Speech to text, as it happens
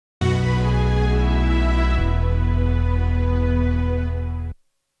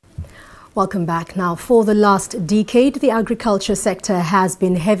Welcome back. Now, for the last decade, the agriculture sector has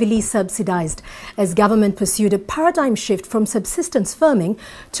been heavily subsidized as government pursued a paradigm shift from subsistence farming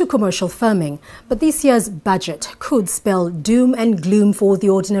to commercial farming. But this year's budget could spell doom and gloom for the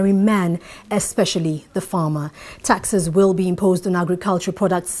ordinary man, especially the farmer. Taxes will be imposed on agricultural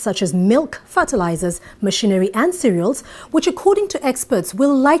products such as milk, fertilizers, machinery and cereals, which according to experts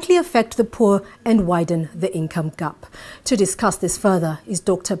will likely affect the poor and widen the income gap. To discuss this further is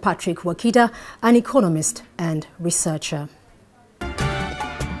Dr. Patrick Wakida, an economist and researcher.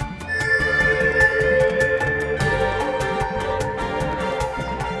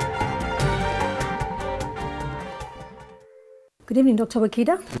 Good evening, Dr.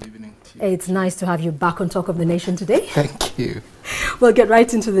 Wakida. Good evening to you. It's nice to have you back on Talk of the Nation today. Thank you. We'll get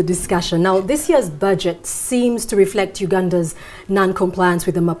right into the discussion. Now, this year's budget seems to reflect Uganda's non-compliance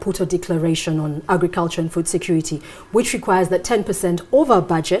with the Maputo Declaration on Agriculture and Food Security, which requires that 10% of our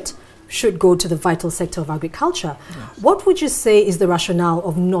budget should go to the vital sector of agriculture. Yes. What would you say is the rationale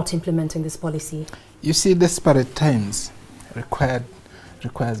of not implementing this policy? You see, desperate times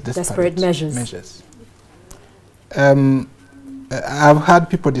requires desperate measures. I've had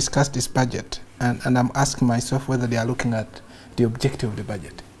people discuss this budget, and I'm asking myself whether they are looking at the objective of the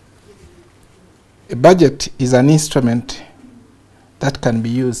budget. A budget is an instrument that can be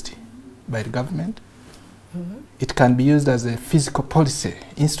used by the government. It can be used as a fiscal policy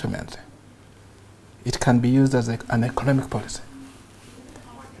instrument. It can be used as an economic policy.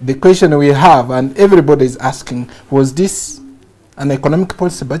 The question we have, and everybody is asking, was this an economic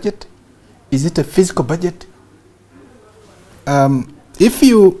policy budget? Is it a fiscal budget? If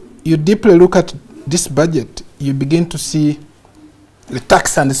you deeply look at this budget, you begin to see a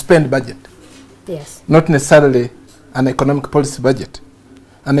tax and spend budget. Yes. Not necessarily an economic policy budget.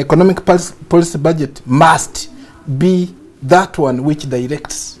 An economic policy budget must be that one which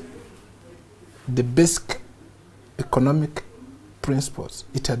directs the basic economic principles.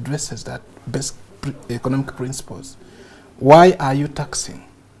 It addresses that basic economic principles. Why are you taxing?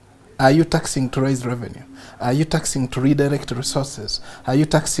 Are you taxing to raise revenue? Are you taxing to redirect resources? Are you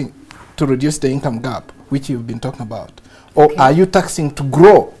taxing to reduce the income gap, which you've been talking about? Or are you taxing to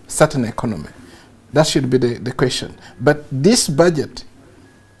grow certain economy? That should be the question. But this budget,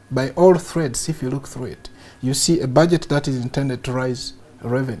 by all threads, if you look through it, you see a budget that is intended to raise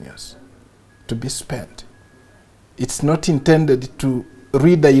revenues to be spent. It's not intended to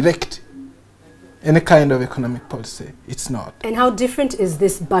redirect any kind of economic policy. It's not. And how different is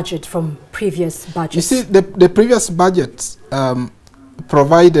this budget from previous budgets? You see, the previous budgets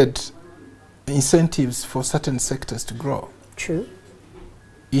provided incentives for certain sectors to grow. True.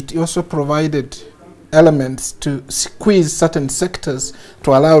 It also provided elements to squeeze certain sectors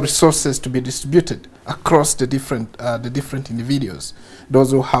to allow resources to be distributed across the different individuals,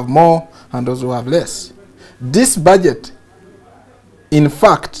 those who have more and those who have less. This budget, in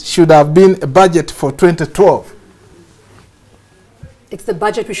fact, should have been a budget for 2012. It's the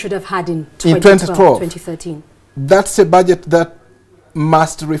budget we should have had in 2012. 2013. That's a budget that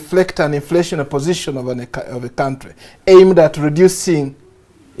must reflect an inflationary position of a country, aimed at reducing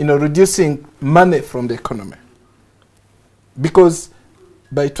money from the economy. Because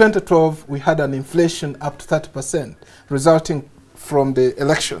by 2012, we had an inflation up to 30%, resulting from the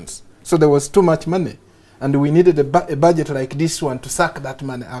elections. So there was too much money. And we needed a budget like this one to suck that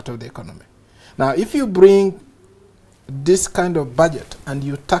money out of the economy. Now, if you bring this kind of budget and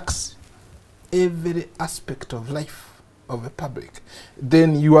you tax every aspect of life of the public,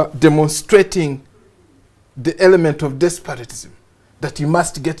 then you are demonstrating the element of despotism, that you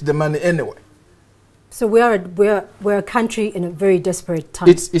must get the money anyway. So we're a country in a very desperate time.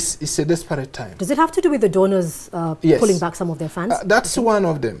 It's a desperate time. Does it have to do with the donors yes. pulling back some of their funds? That's one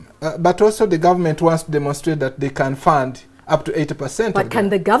of them. But also the government wants to demonstrate that they can fund up to 80%. But can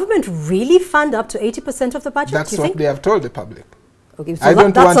the government really fund up to 80% of the budget? That's what they have told the public. Okay, so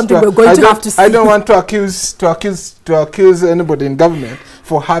that's something we're going to have to see. I don't want to accuse anybody in government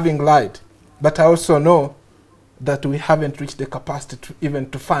for having lied, but I also know that we haven't reached the capacity to even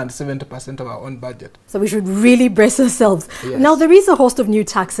to fund 70% of our own budget. So we should really brace ourselves. Yes. Now, there is a host of new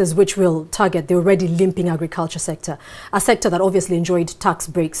taxes which will target the already limping agriculture sector, a sector that obviously enjoyed tax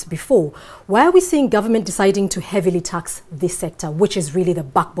breaks before. Why are we seeing government deciding to heavily tax this sector, which is really the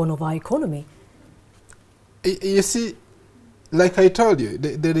backbone of our economy? You see, like I told you,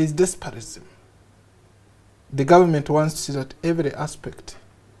 there is despotism. The government wants to see that every aspect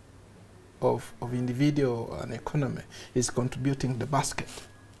of individual and economy is contributing the basket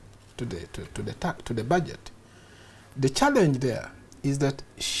to the budget. The challenge there is that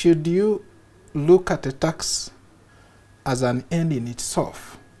should you look at a tax as an end in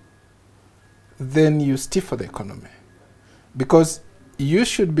itself, then you stifle the economy. Because you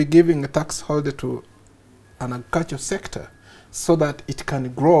should be giving a tax holiday to an agricultural sector so that it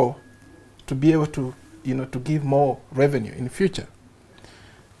can grow to be able to, to give more revenue in the future.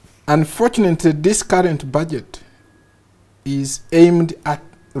 Unfortunately, this current budget is aimed at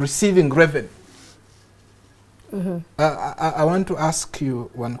receiving revenue. I want to ask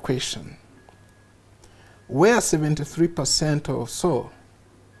you one question. Where 73% or so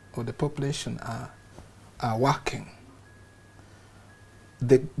of the population are working,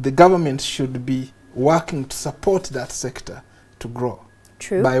 the government should be working to support that sector to grow.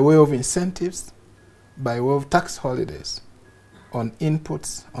 True. By way of incentives, by way of tax holidays on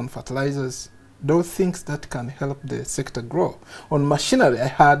inputs, on fertilizers, those things that can help the sector grow. On machinery, I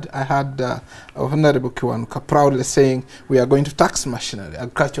had Honorable Kiwanuka proudly saying we are going to tax machinery,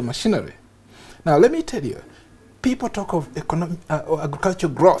 agricultural machinery. Now let me tell you, people talk of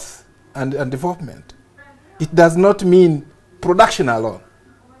agricultural growth and development. It does not mean production alone.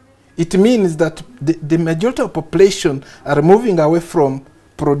 It means that the majority of population are moving away from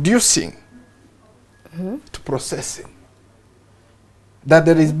producing to processing. That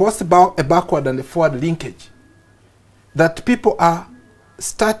there is both a backward and a forward linkage. That people are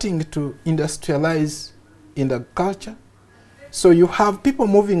starting to industrialize in the agriculture. So you have people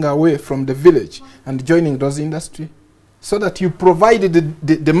moving away from the village and joining those industries so that you provide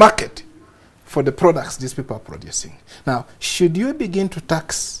the market for the products these people are producing. Now, should you begin to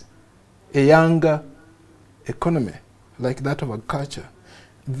tax a younger economy like that of agriculture,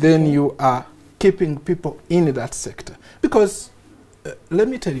 then you are keeping people in that sector. Because let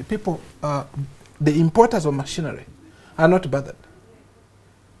me tell you, people, the importers of machinery are not bothered.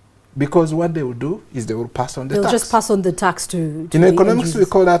 Because what they will do is they will pass on the tax. They'll just pass on the tax to in economics, we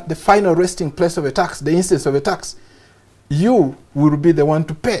call that the final resting place of a tax, the instance of a tax. You will be the one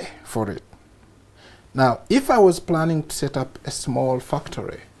to pay for it. Now, if I was planning to set up a small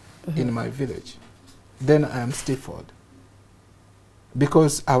factory in my village, then I am stifled.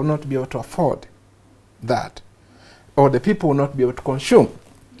 Because I will not be able to afford that. Or the people will not be able to consume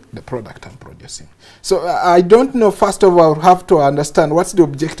the product I'm producing. So I don't know, first of all, have to understand what's the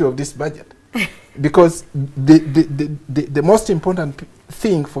objective of this budget. Because the most important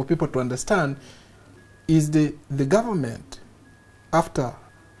thing for people to understand is the government, after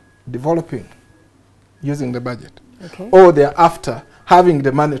developing using the budget, or they're after having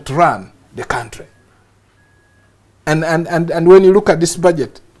the money to run the country. And when you look at this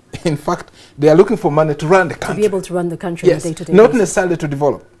budget, in fact, they are looking for money to run the country. To be able to run the country on a day-to-day not basis. necessarily to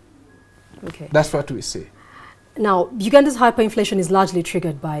develop. Okay. That's what we say. Now, Uganda's hyperinflation is largely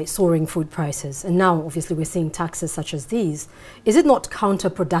triggered by soaring food prices. And now, obviously, we're seeing taxes such as these. Is it not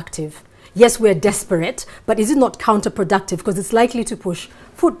counterproductive? Yes, we're desperate, but is it not counterproductive? Because it's likely to push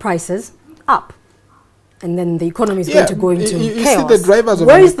food prices up. And then the economy is going to go into chaos. See the drivers of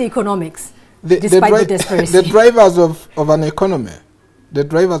Where is the economics, despite the desperation? The drivers of an economy,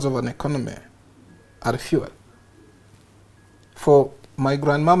 are fuel. For my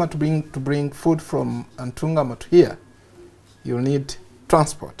grandmama to bring food from Antungama to here, you'll need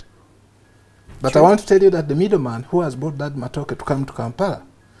transport. But I want to tell you that the middleman who has bought that matoke to come to Kampala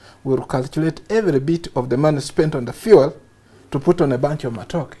will calculate every bit of the money spent on the fuel to put on a bunch of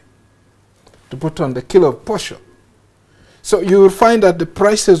matoke, to put on the kilo of posho. So you will find that the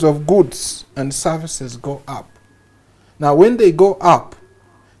prices of goods and services go up. Now when they go up,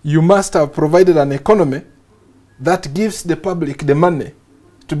 you must have provided an economy that gives the public the money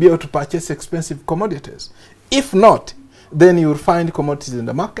to be able to purchase expensive commodities. If not, then you will find commodities in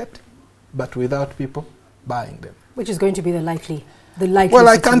the market, but without people buying them. Which is going to be the likely well,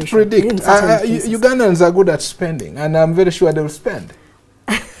 I can't predict. Ugandans are good at spending, and I'm very sure they will spend.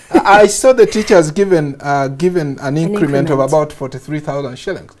 I saw the teachers given an increment of about 43,000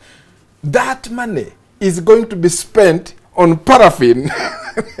 shillings. That money is going to be spent on paraffin.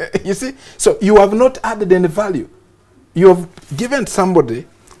 You see? So you have not added any value. You have given somebody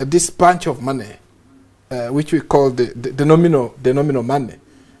this bunch of money, which we call the nominal money.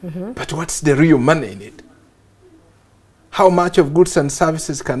 But what's the real money in it? How much of goods and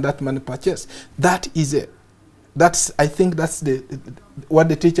services can that money purchase? That is it. I think that's what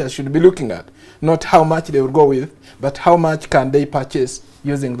the teachers should be looking at. Not how much they will go with, but how much can they purchase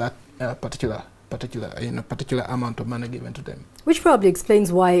using that particular amount of money given to them. Which probably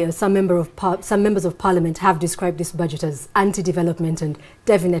explains why some members of parliament have described this budget as anti-development and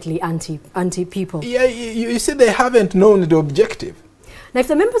definitely anti-people. Yeah, you see, they haven't known the objective. Now, if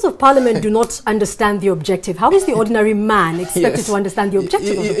the members of parliament do not understand the objective, how is the ordinary man expected to understand the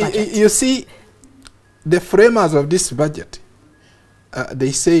objective of the budget? You see, the framers of this budget,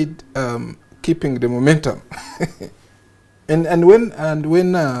 they said keeping the momentum. and when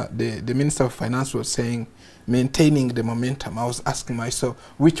the Minister of Finance was saying maintaining the momentum, I was asking myself,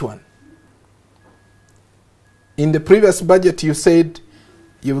 which one? In the previous budget, you said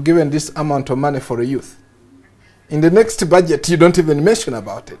you've given this amount of money for the youth. In the next budget, you don't even mention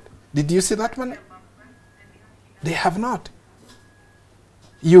about it. Did you see that money? They have not.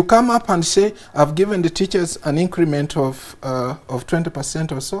 You come up and say, I've given the teachers an increment of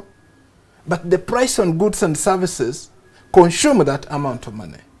 20% or so, but the price on goods and services consume that amount of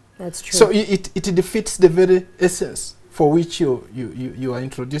money. That's true. So it defeats the very essence for which you are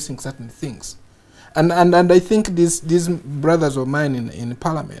introducing certain things. And I think these brothers of mine in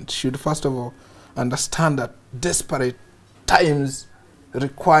Parliament should first of all understand that desperate times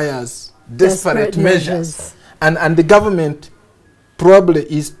requires desperate measures. And the government probably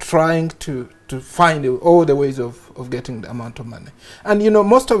is trying to find all the ways of getting the amount of money. And you know,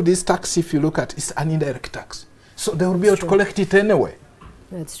 most of these tax, if you look at, is an indirect tax. So they will be able to collect it anyway.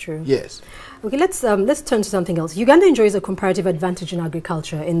 That's true. Yes. Okay, let's turn to something else. Uganda enjoys a comparative advantage in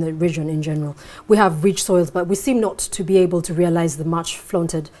agriculture in the region in general. We have rich soils, but we seem not to be able to realize the much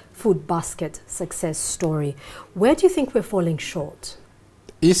flaunted food basket success story. Where do you think we're falling short?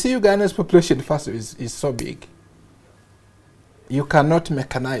 You see, Uganda's population first is so big. You cannot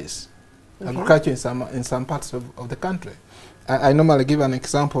mechanize agriculture in some parts of the country. I normally give an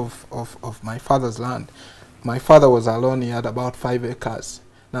example of my father's land. My father was alone, he had about 5 acres.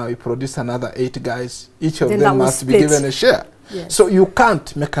 Now he produced another 8 guys. Each of them must be given a share. Yes. So you can't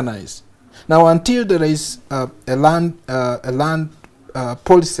mechanize. Now until there is a land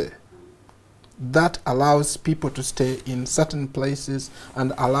policy that allows people to stay in certain places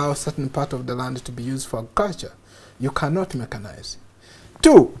and allow certain part of the land to be used for agriculture, you cannot mechanize.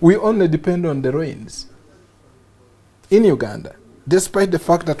 2, we only depend on the rains in Uganda. Despite the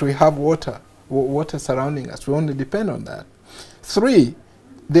fact that we have water surrounding us, we only depend on that. 3,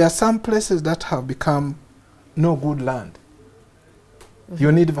 there are some places that have become no good land.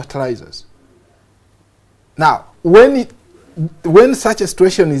 You need fertilizers. Now, when such a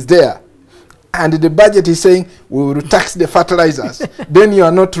situation is there, and the budget is saying we will tax the fertilizers, then you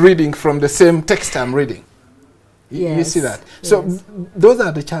are not reading from the same text I'm reading. Yes. You see that? Yes. So those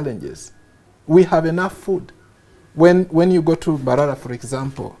are the challenges. We have enough food. When you go to Barara, for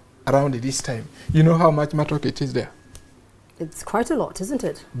example, around this time, you know how much matoke it is there? It's quite a lot, isn't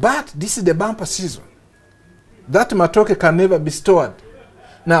it? But this is the bumper season. That matoke can never be stored.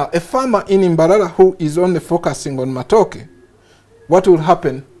 Now, a farmer in Mbarara who is only focusing on matoke, what will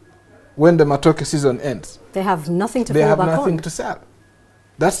happen when the matoke season ends? They have nothing to fall back on. They have nothing to sell.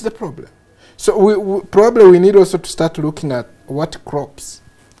 That's the problem. So we probably need also to start looking at what crops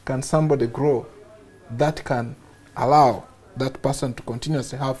can somebody grow that can allow that person to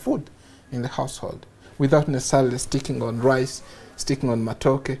continuously have food in the household without necessarily sticking on rice, sticking on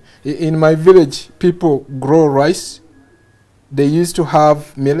matoke. In my village, people grow rice. They used to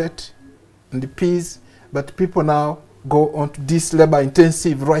have millet and the peas, but people now go on to this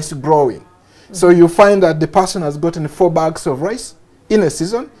labor-intensive rice growing. So you find that the person has gotten 4 bags of rice in a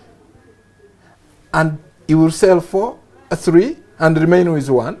season, and he will sell 4, 3, and remain with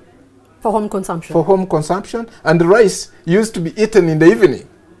 1. For home consumption. For home consumption. And the rice used to be eaten in the evening.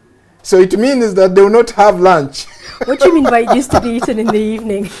 So it means that they will not have lunch. What do you mean by it used to be eaten in the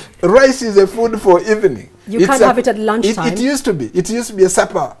evening? Rice is a food for evening. You can't have it at lunchtime. It used to be. It used to be a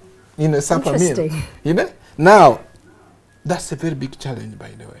supper, in a supper meal. Interesting. You know? Now, that's a very big challenge, by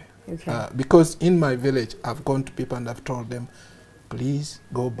the way. Okay. Because in my village, I've gone to people and I've told them, please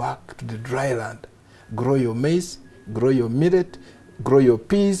go back to the dry land. Grow your maize, grow your millet, grow your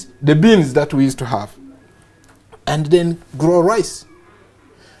peas, the beans that we used to have. And then grow rice.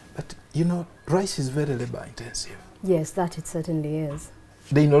 But, you know, rice is very labor intensive. Yes, that it certainly is.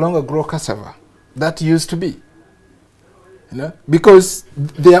 They no longer grow cassava. That used to be. You know, because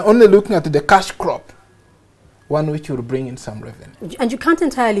they are only looking at the cash crop, one which will bring in some revenue. And you can't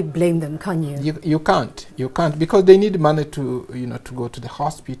entirely blame them, can you? You can't, because they need money to, you know, to go to the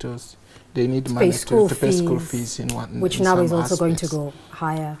hospitals. They need money to pay school fees in one. Which now is also going to go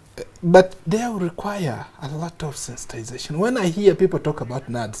higher. But they will require a lot of sensitization. When I hear people talk about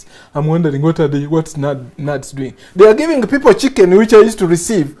NADS, I'm wondering what's NADS doing? They are giving people chicken, which I used to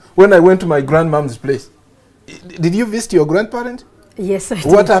receive when I went to my grandmom's place. Did you visit your grandparents? Yes, I did.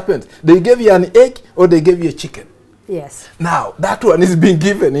 What happened? They gave you an egg or they gave you a chicken? Yes. Now, that one is being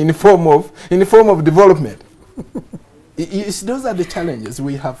given in the form of development. Those are the challenges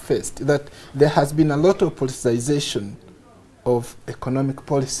we have faced, that there has been a lot of politicization of economic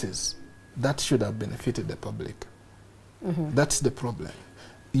policies that should have benefited the public. That's the problem.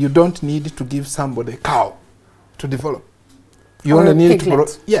 you don't need to give somebody a cow to develop. You only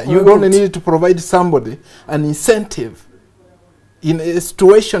need to provide somebody an incentive in a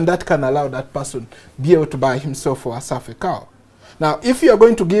situation that can allow that person be able to buy himself or herself a cow. Now, if you are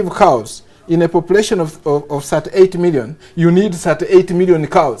going to give cows in a population of 38 million, you need 38 million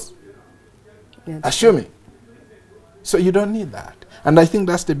cows. Yes. Assuming. So you don't need that. And I think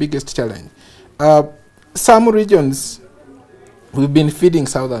that's the biggest challenge. Some regions, we've been feeding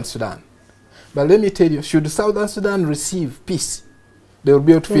Southern Sudan. But let me tell you, should Southern Sudan receive peace, they will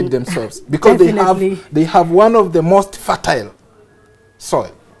be able to feed themselves. Because they have one of the most fertile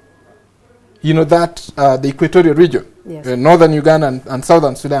soil. You know that the equatorial region, yes. Northern Uganda and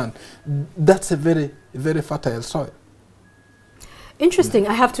Southern Sudan, that's a very, very fertile soil. Interesting.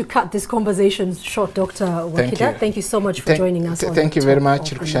 I have to cut this conversation short, Dr. Wakida. Thank you so much for joining us. Thank you very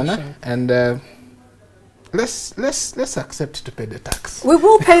much, Rukh-Shana. And let's accept to pay the tax. We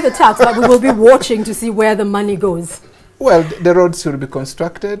will pay the tax, but we will be watching to see where the money goes. Well, the roads will be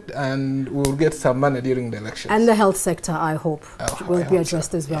constructed and we will get some money during the elections. And the health sector, I hope, will be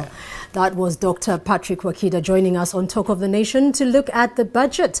addressed as well. Yeah. That was Dr. Patrick Wakida joining us on Talk of the Nation to look at the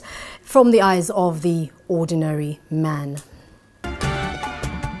budget from the eyes of the ordinary man.